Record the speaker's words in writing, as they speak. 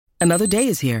Another day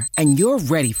is here, and you're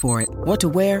ready for it. What to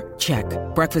wear? Check.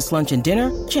 Breakfast, lunch, and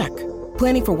dinner? Check.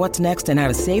 Planning for what's next and how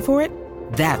to save for it?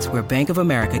 That's where Bank of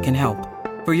America can help.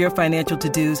 For your financial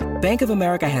to-dos, Bank of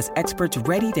America has experts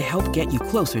ready to help get you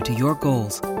closer to your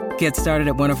goals. Get started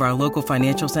at one of our local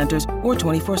financial centers or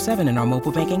 24/7 in our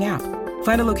mobile banking app.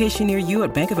 Find a location near you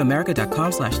at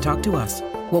bankofamerica.com/talktous.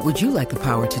 What would you like the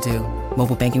power to do?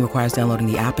 Mobile banking requires downloading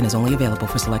the app and is only available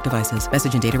for select devices.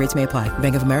 Message and data rates may apply.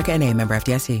 Bank of America N.A., member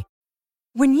FDIC.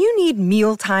 When you need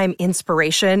mealtime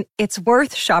inspiration, it's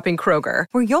worth shopping Kroger,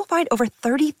 where you'll find over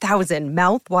 30,000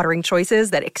 mouth-watering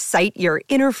choices that excite your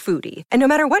inner foodie. And no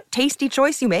matter what tasty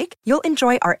choice you make, you'll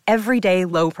enjoy our everyday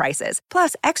low prices,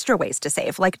 plus extra ways to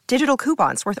save, like digital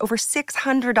coupons worth over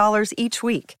 $600 each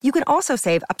week. You can also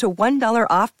save up to $1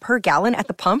 off per gallon at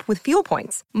the pump with fuel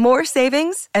points. More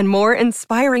savings and more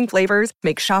inspiring flavors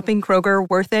make shopping Kroger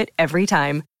worth it every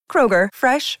time. Kroger,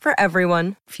 fresh for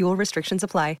everyone. Fuel restrictions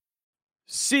apply.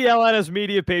 CLNS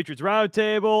Media Patriots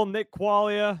Roundtable, Nick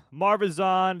Qualia, Marvin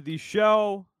Zahn, the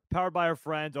show powered by our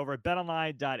friends over at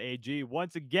betonline.ag.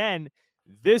 Once again,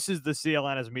 this is the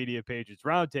CLNS Media Patriots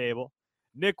Roundtable.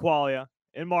 Nick Qualia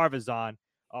and Marvin Zahn.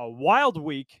 A wild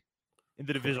week in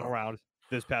the divisional round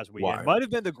this past weekend. Wild. Might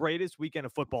have been the greatest weekend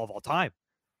of football of all time.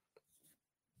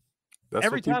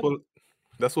 That's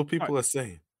what people are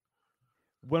saying.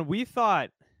 When we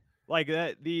thought like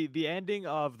that, the ending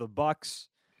of the Bucks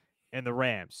and the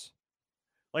Rams,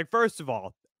 like, first of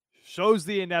all, shows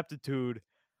the ineptitude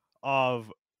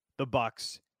of the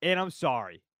Bucks. And I'm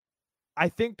sorry, I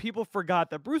think people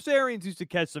forgot that Bruce Arians used to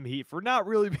catch some heat for not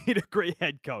really being a great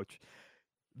head coach.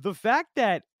 The fact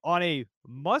that on a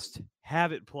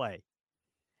must-have-it play,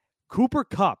 Cooper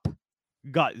Kupp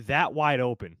got that wide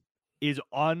open is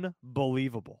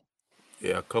unbelievable.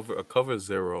 Yeah, a cover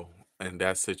zero in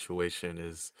that situation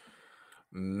is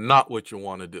not what you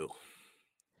want to do.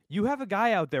 You have a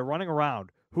guy out there running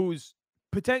around who's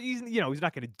potentially, he's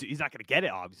not going to get it,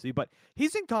 obviously, but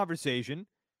he's in conversation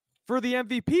for the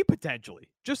MVP potentially.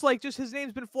 Just his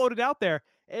name's been floated out there,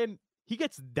 and he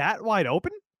gets that wide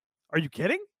open. Are you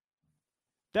kidding?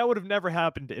 That would have never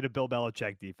happened in a Bill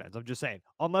Belichick defense. I'm just saying,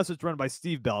 unless it's run by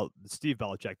Steve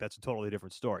Belichick, that's a totally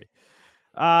different story.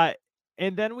 And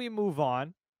then we move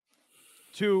on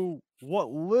to what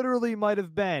literally might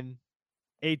have been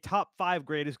a top 5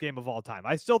 greatest game of all time.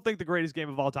 I still think the greatest game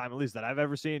of all time, at least that I've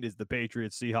ever seen, is the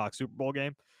Patriots-Seahawks Super Bowl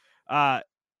game. But,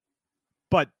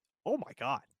 oh my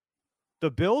God,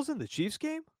 the Bills and the Chiefs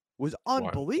game was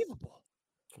unbelievable.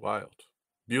 Wild.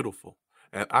 Beautiful.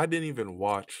 And I didn't even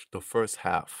watch the first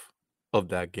half of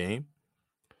that game.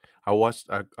 I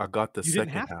got the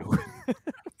second half.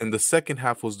 And the second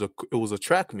half was it was a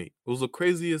track meet. It was the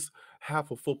craziest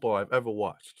half of football I've ever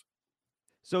watched.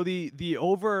 So the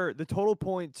total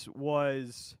points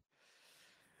was,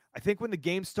 I think when the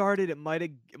game started, it might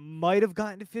have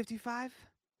gotten to 55,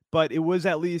 but it was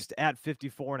at least at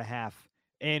 54.5.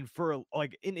 And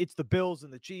it's the Bills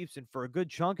and the Chiefs, and for a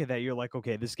good chunk of that, you're like,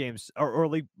 okay, this game's or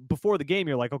like before the game,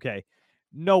 you're like, okay,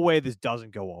 no way this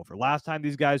doesn't go over. Last time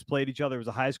these guys played each other, it was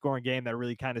a high scoring game that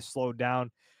really kind of slowed down,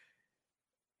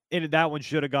 and that one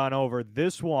should have gone over.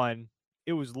 This one,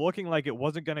 it was looking like it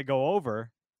wasn't going to go over.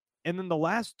 And then the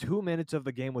last 2 minutes of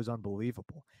the game was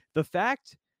unbelievable. The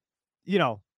fact,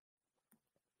 a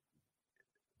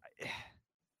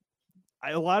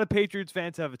lot of Patriots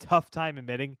fans have a tough time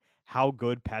admitting how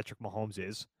good Patrick Mahomes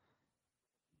is.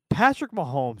 Patrick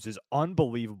Mahomes is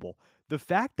unbelievable. The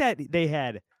fact that they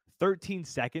had 13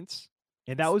 seconds,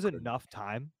 and that was enough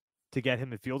time to get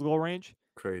him in field goal range.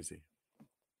 Crazy.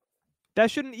 That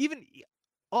shouldn't even,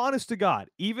 honest to God,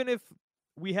 even if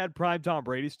we had prime Tom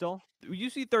Brady still,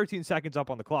 you see 13 seconds up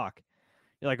on the clock,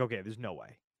 you're like, okay, there's no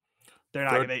way. They're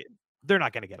not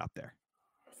going to get up there.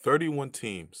 31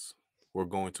 teams were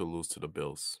going to lose to the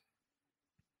Bills.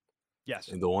 Yes.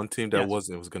 And the one team that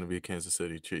wasn't, it was going to be Kansas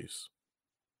City Chiefs.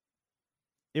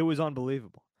 It was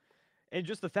unbelievable. And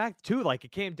just the fact, too, like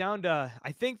it came down to,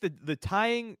 I think the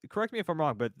tying, correct me if I'm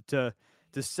wrong, but to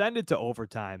send it to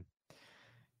overtime,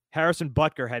 Harrison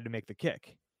Butker had to make the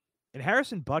kick. And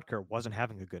Harrison Butker wasn't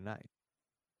having a good night.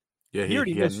 Yeah, he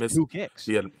already missed 2 kicks.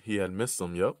 He had missed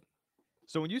them, yep.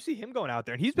 So when you see him going out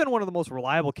there, and he's been one of the most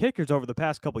reliable kickers over the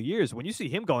past couple of years, when you see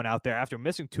him going out there after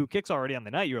missing 2 kicks already on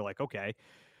the night, you're like, okay,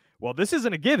 well, this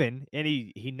isn't a given, and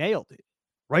he nailed it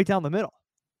right down the middle.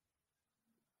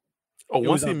 Oh,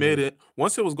 once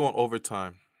it was going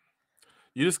overtime,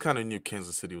 you just kind of knew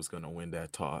Kansas City was going to win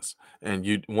that toss.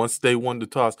 And once they won the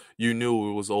toss, you knew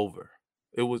it was over.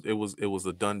 It was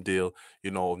a done deal.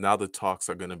 Now the talks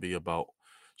are going to be about,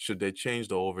 should they change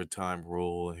the overtime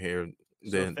rule here?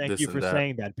 So thank you for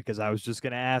saying that, because I was just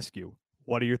going to ask you,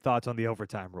 What are your thoughts on the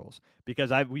overtime rules?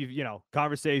 Because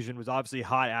conversation was obviously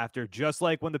hot after, just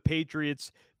like when the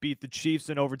Patriots beat the Chiefs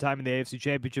in overtime in the AFC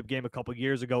Championship game a couple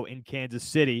years ago in Kansas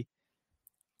City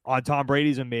on Tom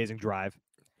Brady's amazing drive.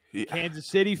 Yeah. Kansas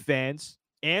City fans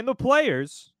and the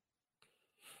players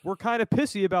were kind of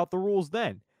pissy about the rules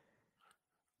then.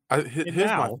 Here's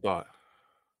my thought.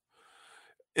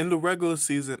 In the regular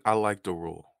season, I like the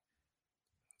rule.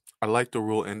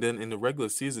 And then in the regular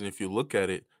season, if you look at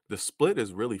it, the split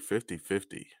is really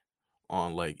 50-50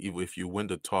 on, like, if you win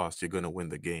the toss, you're going to win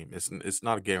the game. It's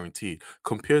not guaranteed.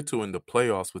 Compared to in the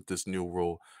playoffs with this new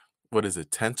rule, what is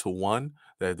it, 10-1?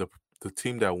 That the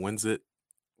team that wins it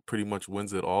pretty much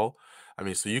wins it all. I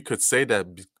mean, so you could say that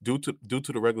due to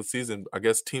the regular season, I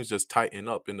guess teams just tighten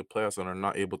up in the playoffs and are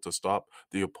not able to stop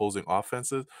the opposing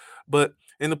offenses. But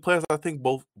in the playoffs, I think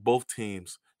both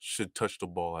teams should touch the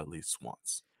ball at least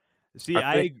once. See,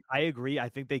 I agree. I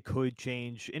think they could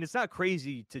change, and it's not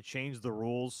crazy to change the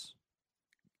rules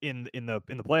in the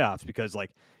playoffs, because, like,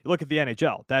 you look at the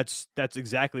NHL. That's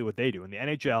exactly what they do. In the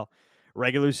NHL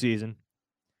regular season,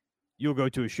 you'll go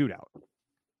to a shootout.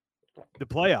 The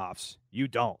playoffs, you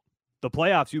don't. The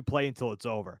playoffs, you play until it's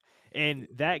over. And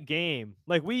that game,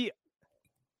 like,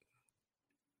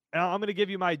 I'm going to give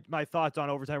you my thoughts on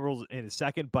overtime rules in a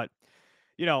second, but,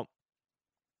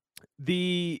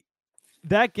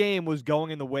 that game was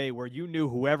going in the way where you knew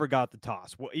whoever got the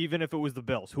toss, even if it was the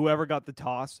Bills, whoever got the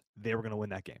toss, they were going to win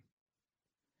that game.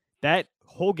 That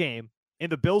whole game,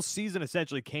 and the Bills' season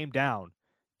essentially came down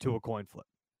to a coin flip.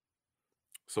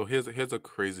 So here's a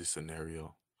crazy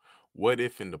scenario. What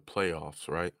if in the playoffs,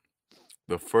 right,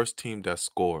 the first team that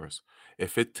scores,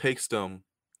 if it takes them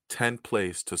 10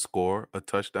 plays to score a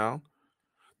touchdown,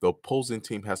 the opposing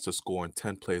team has to score in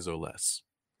 10 plays or less.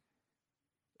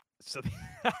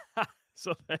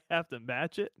 So they have to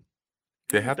match it?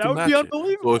 They have to match it. That would be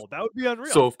unbelievable. That would be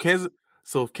unreal. So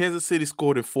if Kansas City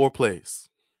scored in 4 plays,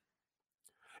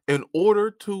 in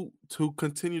order to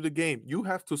continue the game, you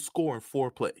have to score in 4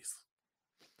 plays.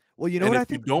 Well, you know what I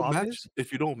think the problem is?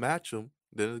 If you don't match them,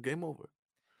 then it's game over.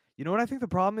 You know what I think the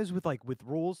problem is with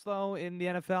rules, though, in the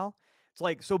NFL? It's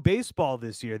like, so baseball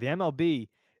this year, the MLB,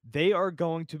 they are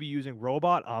going to be using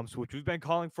robot umps, which we've been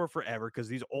calling for forever, because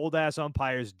these old-ass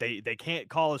umpires, they can't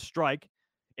call a strike,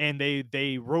 and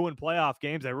they ruin playoff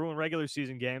games. They ruin regular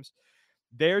season games.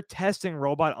 They're testing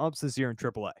robot umps this year in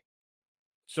AAA.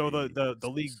 So the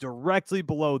league directly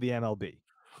below the MLB.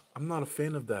 I'm not a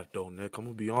fan of that, though, Nick. I'm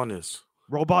going to be honest.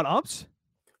 Robot umps?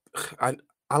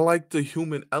 I like the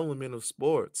human element of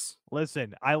sports.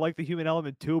 Listen, I like the human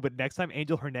element too, but next time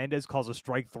Angel Hernandez calls a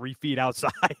strike 3 feet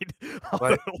outside,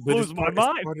 I'll lose my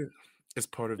mind. It's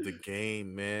part of the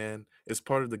game, man. It's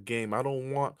part of the game. I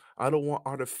don't want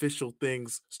artificial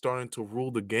things starting to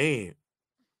rule the game.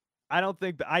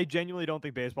 I genuinely don't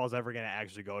think baseball is ever going to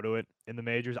actually go to it in the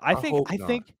majors. I think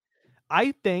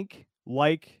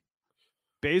like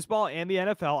baseball and the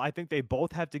NFL, I think they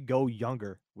both have to go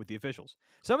younger with the officials.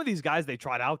 Some of these guys they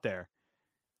tried out there,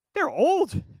 they're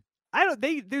old.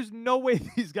 There's no way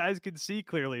these guys can see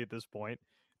clearly at this point.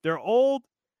 They're old.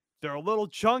 They're a little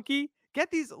chunky.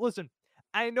 Listen,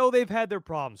 I know they've had their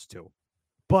problems too,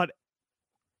 but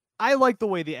I like the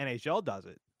way the NHL does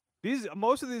it.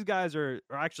 Most of these guys are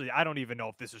actually, I don't even know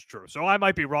if this is true, so I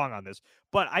might be wrong on this,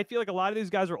 but I feel like a lot of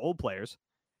these guys are old players.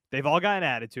 They've all got an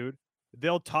attitude.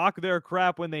 They'll talk their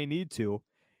crap when they need to,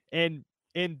 and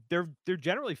they're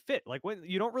generally fit. Like, when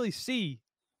you don't really see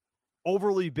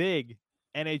overly big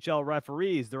NHL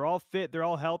referees, they're all fit, they're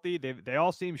all healthy, they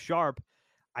all seem sharp.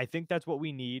 I think that's what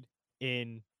we need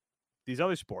in these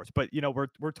other sports. But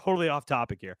we're totally off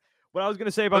topic here. What I was going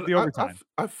to say about the overtime.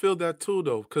 I feel that too,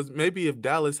 though, because maybe if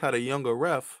Dallas had a younger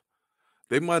ref,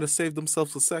 they might have saved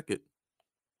themselves a second.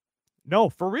 No,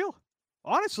 for real.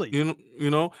 Honestly.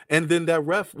 And then that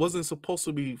ref wasn't supposed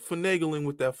to be finagling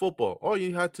with that football. All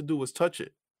you had to do was touch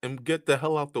it and get the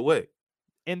hell out the way.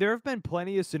 And there have been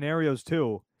plenty of scenarios,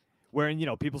 too, where,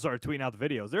 people started tweeting out the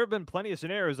videos. There have been plenty of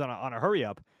scenarios on a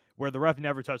hurry-up where the ref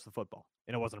never touched the football,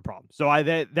 and it wasn't a problem. So I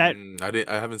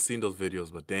haven't seen those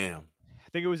videos, but damn. I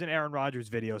think it was an Aaron Rodgers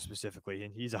video specifically,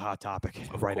 and he's a hot topic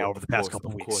now over the past couple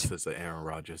of weeks. Of course, it's an Aaron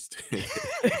Rodgers.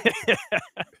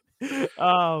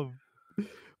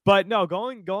 But no,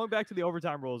 going back to the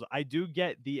overtime rules, I do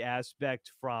get the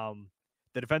aspect from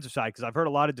the defensive side, because I've heard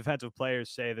a lot of defensive players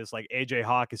say this, like AJ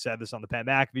Hawk has said this on the Pat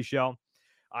McAfee show.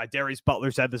 Darius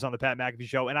Butler said this on the Pat McAfee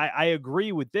show, and I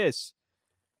agree with this.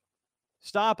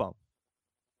 Stop them.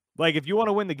 Like, if you want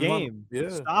to win the game,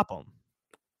 stop them.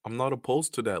 I'm not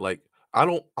opposed to that. Like,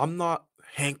 I'm not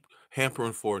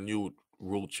hampering for a new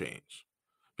rule change,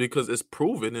 because it's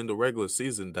proven in the regular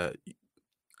season that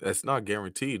That's not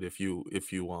guaranteed. If you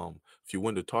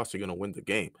win the toss, you're gonna win the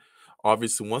game.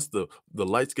 Obviously, once the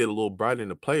lights get a little brighter in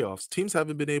the playoffs, teams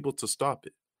haven't been able to stop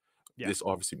it. Yeah. It's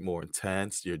obviously more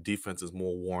intense. Your defense is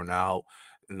more worn out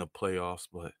in the playoffs.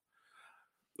 But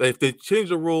if they change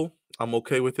the rule, I'm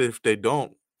okay with it. If they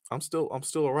don't, I'm still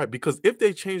all right. Because if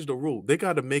they change the rule, they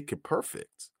got to make it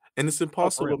perfect, and it's Oh, for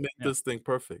impossible real. to make Yeah. this thing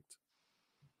perfect.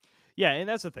 Yeah, and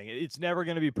that's the thing. It's never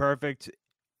going to be perfect.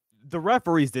 The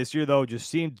referees this year, though, just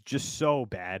seemed just so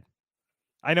bad.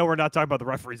 I know we're not talking about the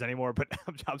referees anymore, but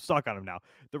I'm stuck on them now.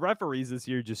 The referees this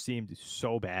year just seemed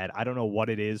so bad. I don't know what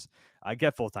it is. I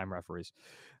get full-time referees.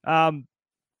 But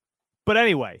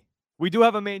anyway, we do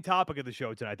have a main topic of the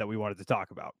show tonight that we wanted to talk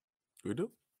about. We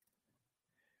do.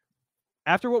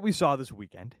 After what we saw this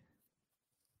weekend,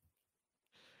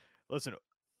 listen,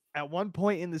 at one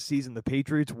point in the season, the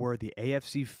Patriots were the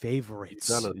AFC favorites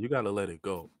You gotta let it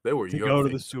go. They were to your go to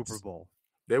the favorites. Super Bowl.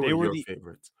 They were were your the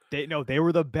favorites. They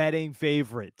were the betting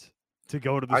favorite to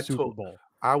go to the Super Bowl.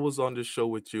 I was on the show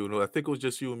with you. No, I think it was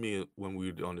just you and me when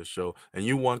we were on the show, and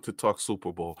you wanted to talk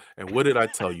Super Bowl. And what did I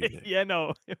tell you, Nick? Yeah,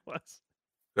 no, it was.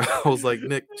 I was like,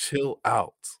 Nick, chill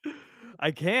out.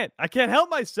 I can't help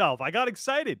myself. I got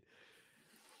excited.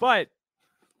 But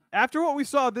after what we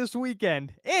saw this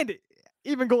weekend, and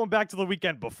even going back to the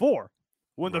weekend before,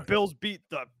 when the Right. Bills beat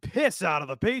the piss out of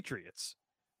the Patriots,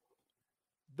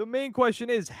 the main question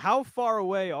is, how far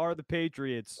away are the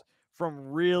Patriots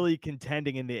from really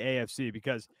contending in the AFC?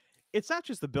 Because it's not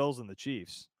just the Bills and the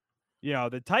Chiefs. You know,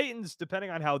 the Titans, depending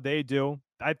on how they do,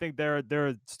 I think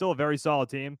they're still a very solid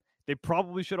team. They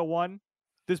probably should have won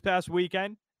this past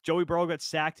weekend. Joey Burrow got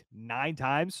sacked 9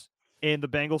 times, and the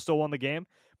Bengals still won the game.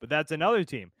 But that's another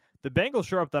team. The Bengals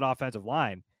shore up that offensive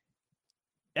line.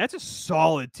 That's a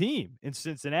solid team in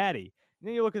Cincinnati. And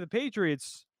then you look at the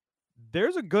Patriots,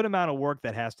 there's a good amount of work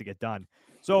that has to get done.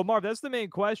 So, Marv, that's the main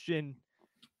question.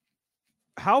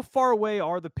 How far away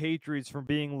are the Patriots from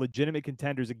being legitimate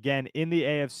contenders again in the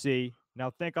AFC?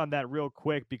 Now, think on that real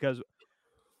quick because,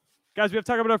 guys, we have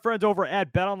to talk about our friends over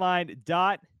at betonline.ag,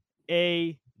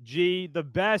 the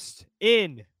best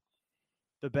in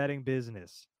the betting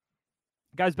business.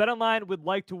 Guys, BetOnline would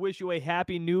like to wish you a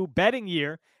happy new betting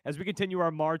year as we continue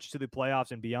our march to the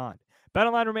playoffs and beyond.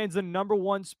 BetOnline remains the number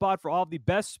one spot for all of the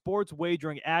best sports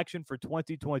wagering action for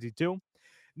 2022.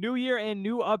 New year and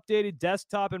new updated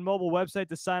desktop and mobile website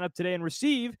to sign up today and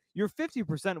receive your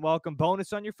 50% welcome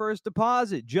bonus on your first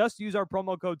deposit. Just use our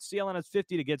promo code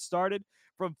CLNS50 to get started.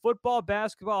 From football,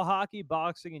 basketball, hockey,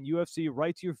 boxing, and UFC,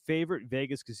 right to your favorite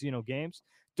Vegas casino games.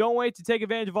 Don't wait to take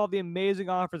advantage of all the amazing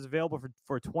offers available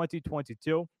for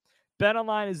 2022.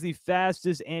 BetOnline is the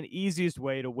fastest and easiest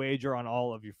way to wager on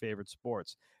all of your favorite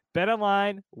sports.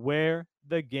 BetOnline, where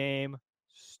the game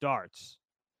starts.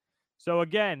 So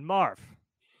again, Marv,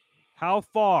 how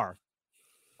far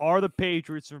are the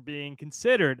Patriots from being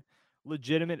considered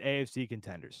legitimate AFC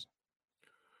contenders?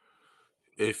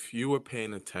 If you were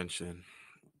paying attention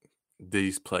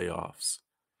these playoffs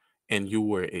and you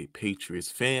were a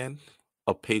Patriots fan,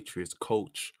 a Patriots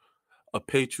coach, a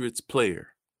Patriots player,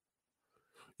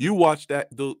 you watched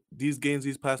these games,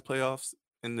 these past playoffs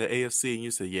in the AFC, and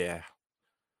you said, yeah,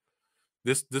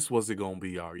 this wasn't going to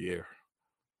be our year,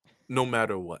 no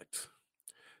matter what.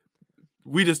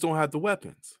 We just don't have the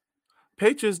weapons.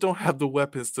 Patriots don't have the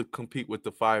weapons to compete with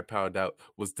the firepower that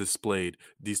was displayed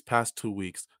these past 2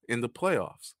 weeks in the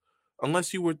playoffs.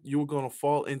 Unless you were going to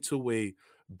fall into a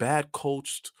bad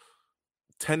coached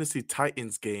Tennessee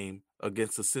Titans game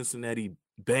against the Cincinnati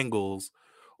Bengals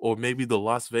or maybe the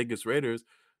Las Vegas Raiders,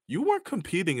 you weren't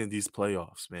competing in these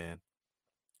playoffs, man.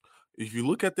 If you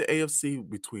look at the AFC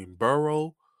between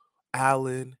Burrow,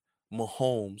 Allen,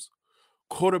 Mahomes,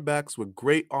 quarterbacks with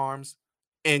great arms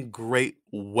and great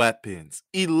weapons,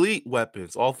 elite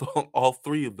weapons. Although all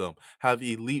three of them have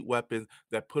elite weapons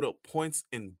that put up points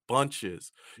in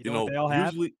bunches. You know what they all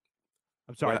have? Usually,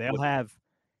 I'm sorry, they all have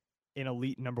an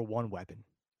elite number one weapon.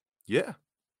 Yeah,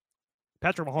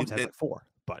 Patrick Mahomes has like 4,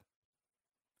 but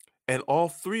and all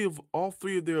three of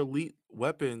their elite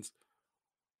weapons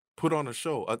put on a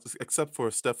show, except for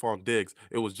Stephon Diggs.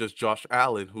 It was just Josh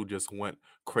Allen who just went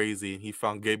crazy, and he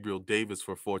found Gabriel Davis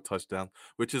for 4 touchdowns,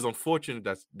 which is unfortunate.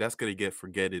 That's going to get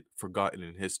forgotten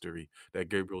in history that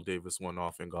Gabriel Davis went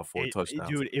off and got 4 touchdowns.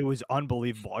 Dude, it was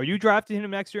unbelievable. Are you drafting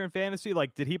him next year in fantasy?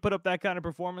 Like, did he put up that kind of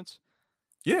performance?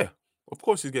 Yeah, of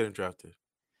course he's getting drafted.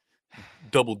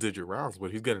 Double-digit rounds,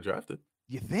 but he's getting drafted.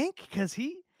 You think? Because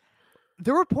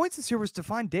there were points this year where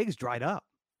Stephon Diggs dried up.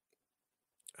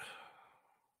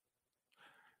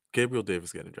 Gabriel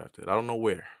Davis getting drafted. I don't know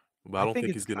where, but I don't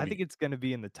think he's going to be. I think it's going to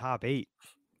be in the top 8.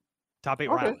 Top 8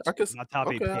 Okay, rounds, not top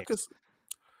 8 picks.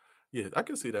 Yeah, I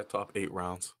can see that top 8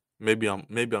 rounds. Maybe I'm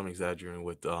exaggerating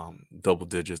with double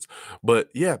digits, but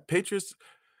yeah, Patriots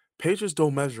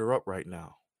don't measure up right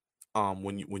now.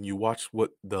 When you watch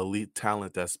what the elite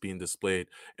talent that's being displayed,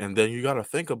 and then you got to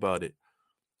think about it.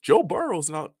 Joe Burrow's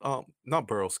not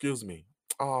Burrow, excuse me.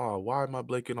 Why am I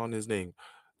blanking on his name?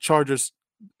 Chargers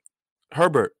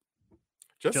Herbert.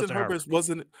 Justin Justin Herbert.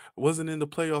 Herbert wasn't in the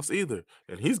playoffs either,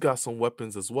 and he's got some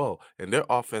weapons as well, and their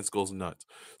offense goes nuts.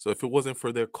 So if it wasn't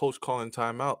for their coach calling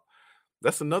timeout,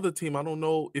 that's another team. I don't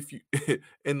know if you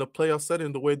in the playoff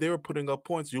setting, the way they were putting up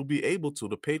points, you'll be able to.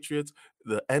 The Patriots,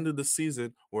 the end of the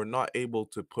season, were not able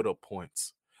to put up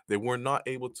points. They were not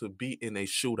able to be in a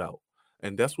shootout.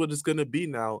 And that's what it's going to be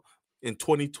now in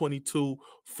 2022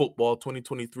 football,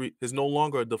 2023. It's no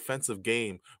longer a defensive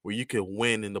game where you can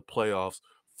win in the playoffs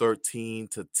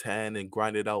 13-10 and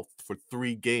grind it out for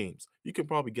 3 games. You can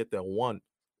probably get that one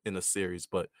in a series,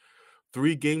 but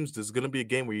 3 games, there's going to be a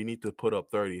game where you need to put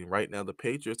up 30. And right now, the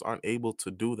Patriots aren't able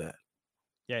to do that.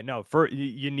 Yeah, no,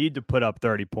 you need to put up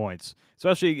 30 points,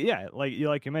 especially, yeah, like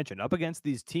you mentioned, up against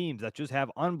these teams that just have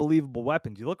unbelievable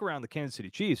weapons. You look around the Kansas City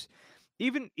Chiefs,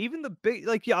 even the big,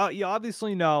 like, you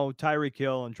obviously know Tyreek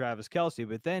Hill and Travis Kelce,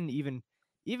 but then even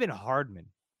Hardman,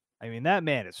 I mean, that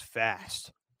man is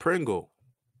fast. Pringle,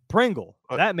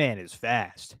 that man is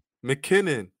fast.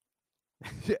 McKinnon.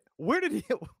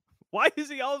 Why is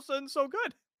he all of a sudden so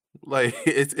good? Like,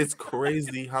 it's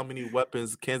crazy how many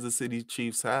weapons Kansas City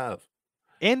Chiefs have.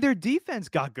 And their defense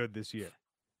got good this year.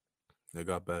 They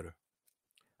got better.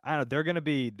 I don't know. They're gonna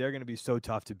be so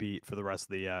tough to beat for the rest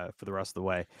of the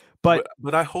way. But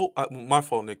I hope my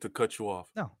fault, Nick, to cut you off.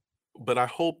 No. But I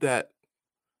hope that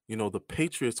the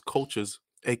Patriots coaches,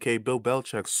 aka Bill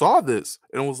Belichick, saw this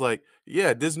and was like,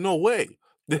 yeah, there's no way.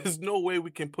 There's no way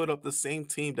we can put up the same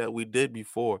team that we did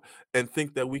before and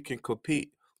think that we can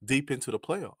compete deep into the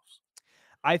playoffs.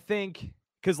 I think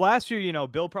because last year,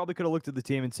 Bill probably could have looked at the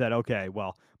team and said, okay,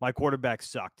 well, my quarterback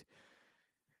sucked.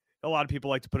 A lot of people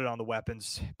like to put it on the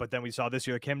weapons, but then we saw this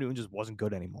year Cam Newton just wasn't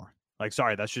good anymore. Like,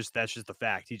 sorry, that's just the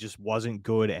fact. He just wasn't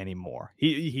good anymore.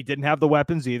 He didn't have the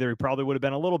weapons either. He probably would have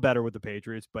been a little better with the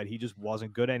Patriots, but he just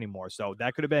wasn't good anymore. So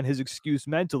that could have been his excuse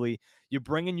mentally. You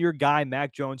bring in your guy,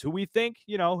 Mac Jones, who we think,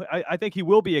 I think he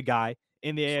will be a guy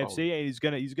in the AFC, and he's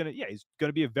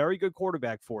gonna be a very good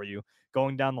quarterback for you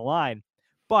going down the line.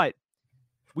 But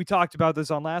we talked about this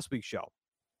on last week's show.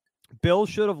 Bill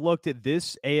should have looked at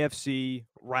this AFC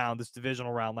round, this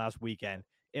divisional round last weekend,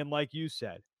 and like you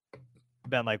said,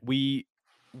 Ben, like we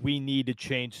need to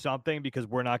change something because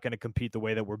we're not going to compete the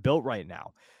way that we're built right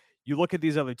now. You look at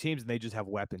these other teams and they just have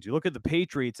weapons. You look at the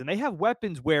Patriots and they have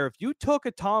weapons where if you took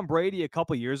a Tom Brady a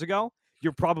couple years ago,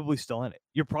 you're probably still in it.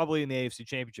 You're probably in the AFC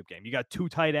Championship game. You got 2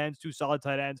 solid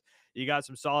tight ends. You got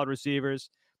some solid receivers.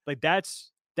 Like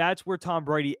that's where Tom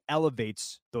Brady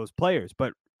elevates those players.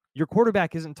 But your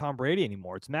quarterback isn't Tom Brady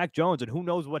anymore. It's Mac Jones, and who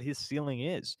knows what his ceiling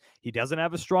is. He doesn't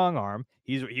have a strong arm.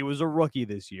 He was a rookie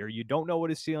this year. You don't know what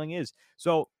his ceiling is.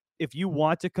 So if you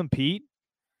want to compete,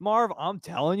 Marv, I'm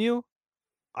telling you,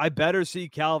 I better see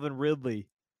Calvin Ridley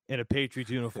in a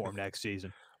Patriots uniform next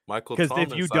season. Michael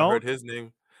Thomas, if you don't, I heard his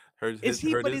name. Is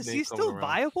he still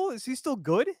viable? Is he still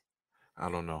good? I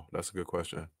don't know. That's a good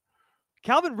question.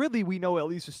 Calvin Ridley, we know at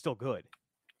least is still good.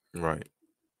 Right.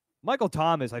 Michael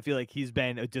Thomas, I feel like he's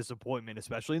been a disappointment,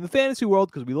 especially in the fantasy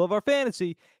world, because we love our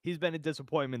fantasy. He's been a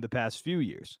disappointment the past few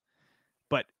years.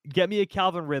 But get me a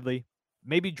Calvin Ridley.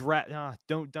 Maybe draft.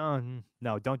 Don't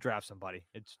draft somebody.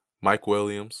 It's Mike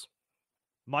Williams.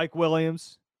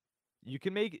 You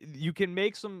can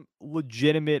make some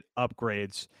legitimate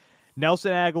upgrades.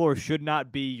 Nelson Aguilar should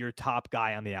not be your top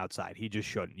guy on the outside. He just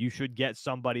shouldn't. You should get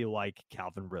somebody like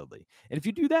Calvin Ridley. And if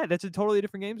you do that, that's a totally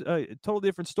different game, a totally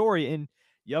different story. And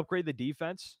you upgrade the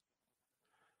defense.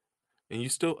 And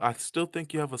I still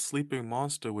think you have a sleeping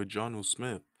monster with Jonnu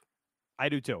Smith. I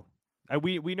do too.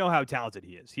 We know how talented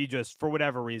he is. He just, for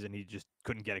whatever reason, he just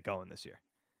couldn't get it going this year.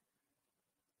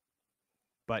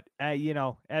 But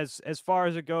as far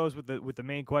as it goes with the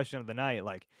main question of the night,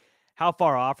 like how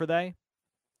far off are they?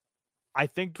 I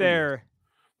think they're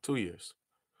 2 years.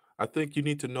 I think you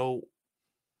need to know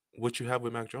what you have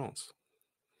with Mac Jones.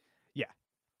 Yeah.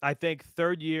 I think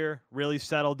 3rd year, really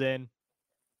settled in.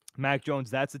 Mac Jones,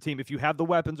 that's the team. If you have the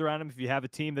weapons around him, if you have a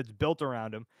team that's built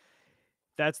around him,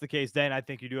 that's the case. Then I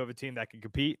think you do have a team that can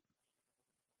compete.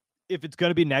 If it's going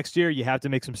to be next year, you have to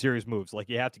make some serious moves. Like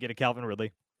you have to get a Calvin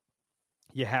Ridley.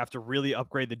 You have to really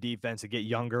upgrade the defense and get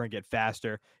younger and get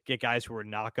faster, get guys who are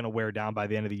not going to wear down by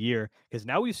the end of the year. Because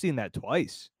now we've seen that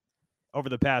twice over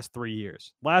the past 3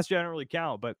 years. Last year, I don't really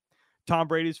count, but Tom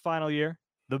Brady's final year,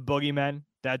 the boogeymen,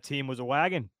 that team was a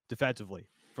wagon defensively.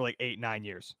 for like 8-9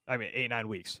 years. I mean, 8-9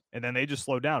 weeks. And then they just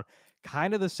slowed down.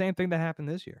 Kind of the same thing that happened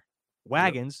this year.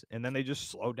 Wagons, and then they just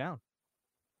slowed down.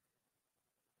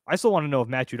 I still want to know if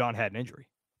Matt Judon had an injury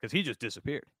because he just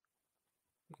disappeared.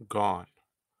 Gone.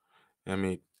 I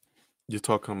mean, you're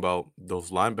talking about those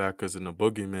linebackers and the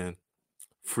boogeyman,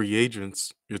 free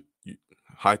agents.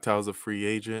 Hightower's a free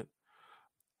agent.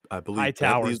 I believe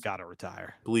Hightower's got to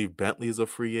retire. I believe Bentley is a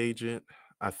free agent.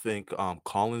 I think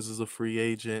Collins is a free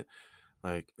agent.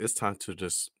 Like, it's time to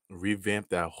just revamp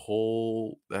that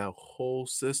whole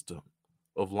system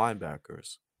of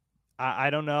linebackers. I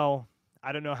don't know.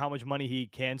 I don't know how much money he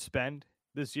can spend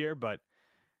this year, but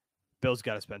Bill's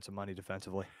got to spend some money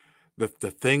defensively. The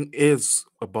thing is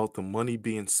about the money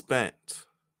being spent,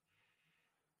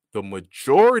 the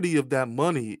majority of that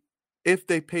money, if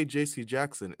they pay J.C.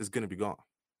 Jackson, is going to be gone.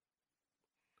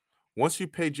 Once you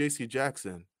pay J.C.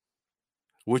 Jackson,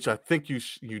 which I think you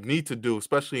need to do,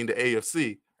 especially in the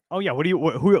AFC. Oh yeah, who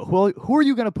are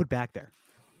you going to put back there?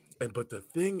 But the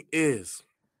thing is,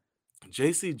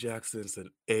 J.C. Jackson's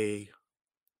an A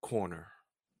corner,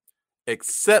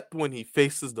 except when he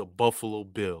faces the Buffalo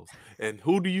Bills. And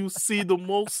who do you see the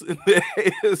most in the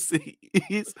AFC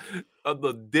East? Of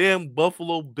the damn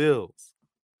Buffalo Bills.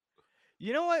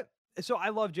 You know what? So I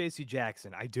love J.C.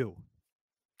 Jackson. I do.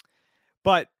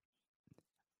 But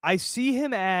I see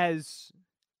him as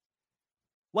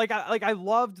I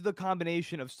loved the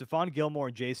combination of Stephon Gilmore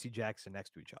and J.C. Jackson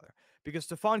next to each other, because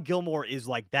Stephon Gilmore is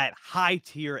like that high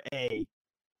tier A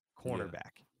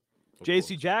cornerback. Yeah,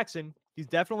 J.C. Jackson, he's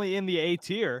definitely in the A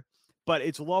tier, but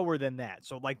it's lower than that.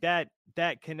 So like that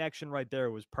connection right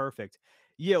there was perfect.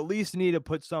 You at least need to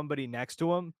put somebody next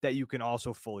to him that you can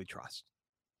also fully trust.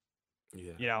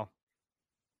 Yeah. You know,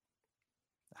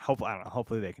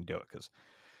 hopefully they can do it, because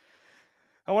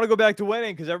I want to go back to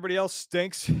winning because everybody else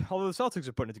stinks. Although the Celtics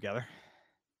are putting it together.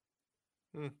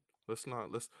 Let's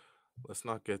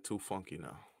not get too funky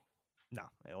now. No,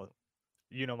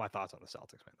 you know my thoughts on the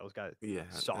Celtics, man. Those guys, yeah,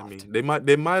 soft. I mean, they might.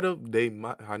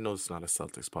 I know it's not a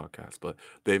Celtics podcast, but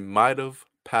they might have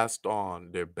passed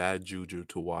on their bad juju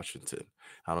to Washington.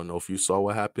 I don't know if you saw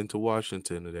what happened to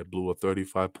Washington, and they blew a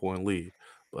 35-point lead.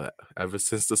 But ever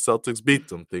since the Celtics beat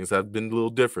them, things have been a little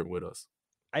different with us.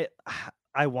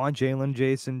 I want Jalen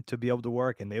Jason to be able to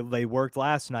work, and they worked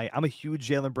last night. I'm a huge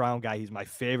Jaylen Brown guy. He's my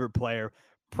favorite player,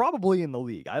 probably in the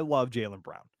league. I love Jaylen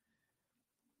Brown.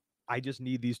 I just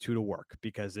need these two to work,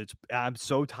 because I'm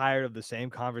so tired of the same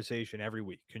conversation every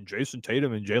week. Can Jason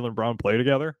Tatum and Jaylen Brown play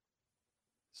together?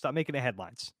 Stop making the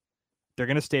headlines. They're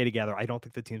going to stay together. I don't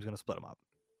think the team's going to split them up.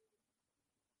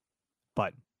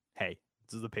 But hey,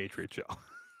 this is the Patriots show.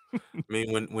 I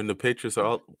mean, when the Patriots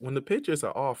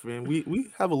are off, man, we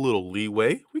have a little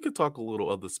leeway. We could talk a little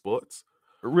other sports.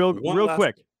 Real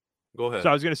quick. Go ahead. So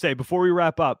I was going to say, before we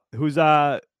wrap up, who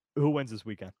wins this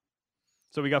weekend?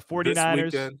 So we got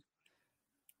 49ers.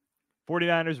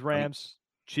 49ers, Rams,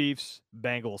 Chiefs,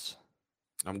 Bengals.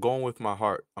 I'm going with my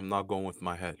heart. I'm not going with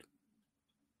my head.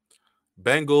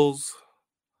 Bengals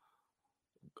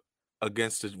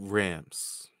against the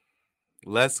Rams.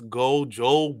 Let's go,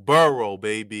 Joe Burrow,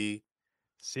 baby.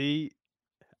 See,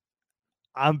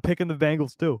 I'm picking the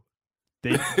Bengals too.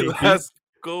 They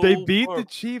beat the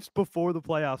Chiefs before the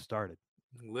playoffs started.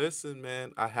 Listen,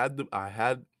 man, I had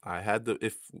the.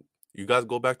 If you guys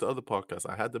go back to other podcasts,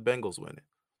 I had the Bengals winning.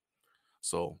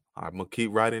 So I'm gonna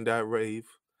keep riding that wave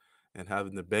and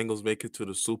having the Bengals make it to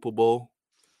the Super Bowl.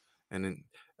 And then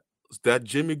that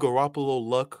Jimmy Garoppolo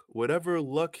luck, whatever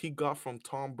luck he got from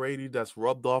Tom Brady that's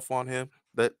rubbed off on him,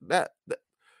 that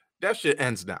shit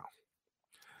ends now.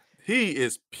 He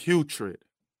is putrid.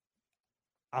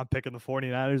 I'm picking the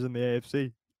 49ers in the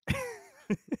AFC.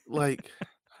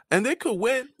 And they could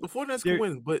win. The 49ers could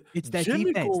win, but it's that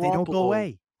defense. They don't go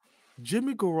away.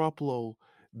 Jimmy Garoppolo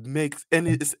makes, and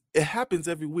it happens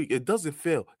every week. It doesn't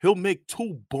fail. He'll make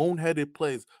two boneheaded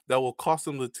plays that will cost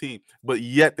him the team, but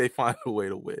yet they find a way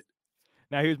to win.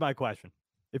 Now, here's my question.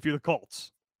 If you're the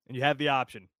Colts and you have the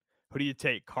option, who do you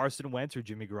take, Carson Wentz or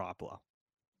Jimmy Garoppolo?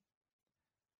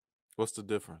 What's the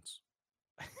difference?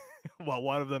 Well,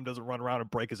 one of them doesn't run around and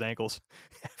break his ankles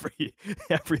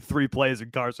every 3 plays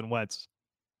in Carson Wentz.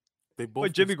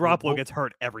 But Jimmy Garoppolo gets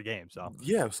hurt every game. So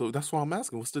yeah, so that's why I'm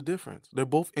asking. What's the difference? They're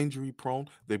both injury prone.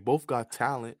 They both got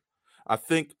talent. I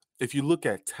think if you look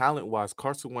at talent-wise,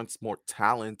 Carson Wentz more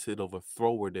talented of a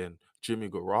thrower than Jimmy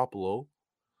Garoppolo.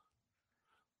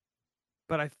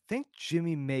 But I think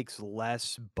Jimmy makes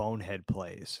less bonehead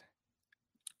plays.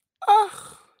 I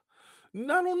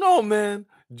don't know, man.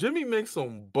 Jimmy makes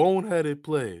some boneheaded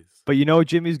plays. But you know what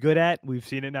Jimmy's good at? We've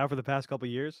seen it now for the past couple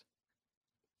of years.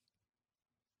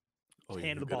 Oh yeah,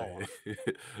 hand you're the ball gonna.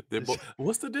 off. They're Just- both.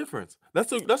 What's the difference?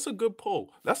 That's a good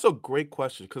poll. That's a great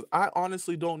question because I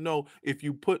honestly don't know if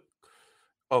you put.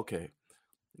 Okay,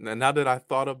 now that I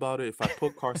thought about it, if I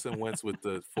put Carson Wentz with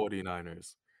the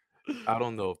 49ers, I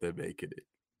don't know if they're making it.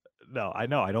 No, I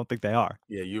know. I don't think they are.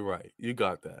 Yeah, you're right. You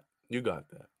got that. You got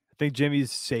that. I think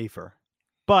Jimmy's safer,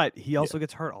 but he Yeah. also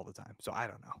gets hurt all the time. So I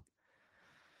don't know.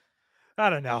 I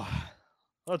don't know.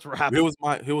 Let's wrap. Here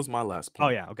was my last Oh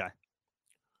point. yeah, okay.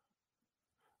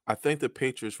 I think the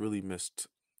Patriots really missed.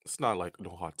 It's not like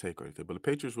no hot take or anything, but the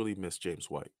Patriots really missed James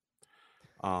White.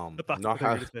 I Not thought you were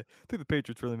how. gonna say, I think the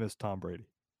Patriots really missed Tom Brady.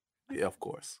 Yeah, of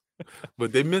course.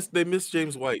 But they missed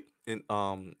James White in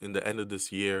the end of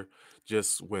this year,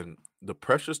 just when the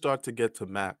pressure started to get to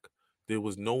Mac, there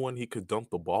was no one he could dump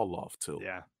the ball off to.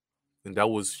 Yeah. And that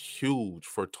was huge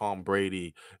for Tom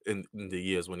Brady in the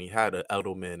years when he had a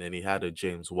Edelman and he had a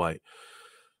James White.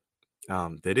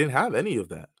 They didn't have any of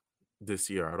that this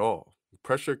year at all.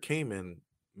 Pressure came and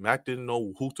Mac didn't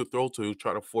know who to throw to,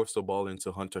 try to force the ball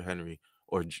into Hunter Henry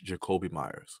or Jacoby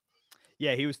Myers.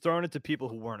 Yeah, he was throwing it to people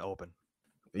who weren't open.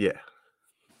 Yeah.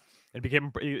 It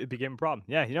became a problem.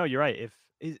 Yeah, you're right. If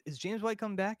is James White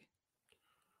coming back?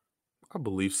 I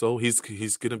believe so. He's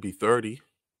gonna be 30.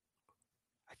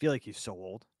 I feel like he's so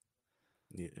old.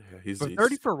 Yeah, he's But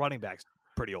 30 for a running back's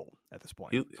pretty old at this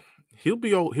point. he'll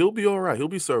be all right. He'll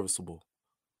be serviceable.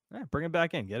 Yeah, bring him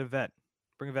back in. Get a vet.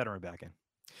 Bring a veteran back in.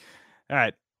 All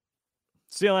right.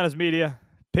 CLNS Media,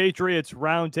 Patriots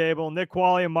Roundtable, Nick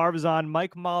Quaglia, Marvazon,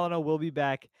 Mike Molyneux will be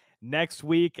back next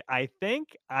week. I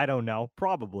think. I don't know.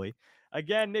 Probably.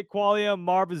 Again, Nick Quaglia,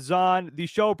 Marvazon, the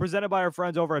show presented by our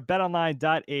friends over at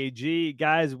betonline.ag.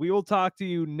 Guys, we will talk to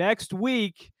you next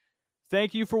week.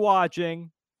 Thank you for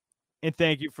watching, and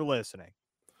thank you for listening.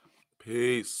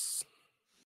 Peace.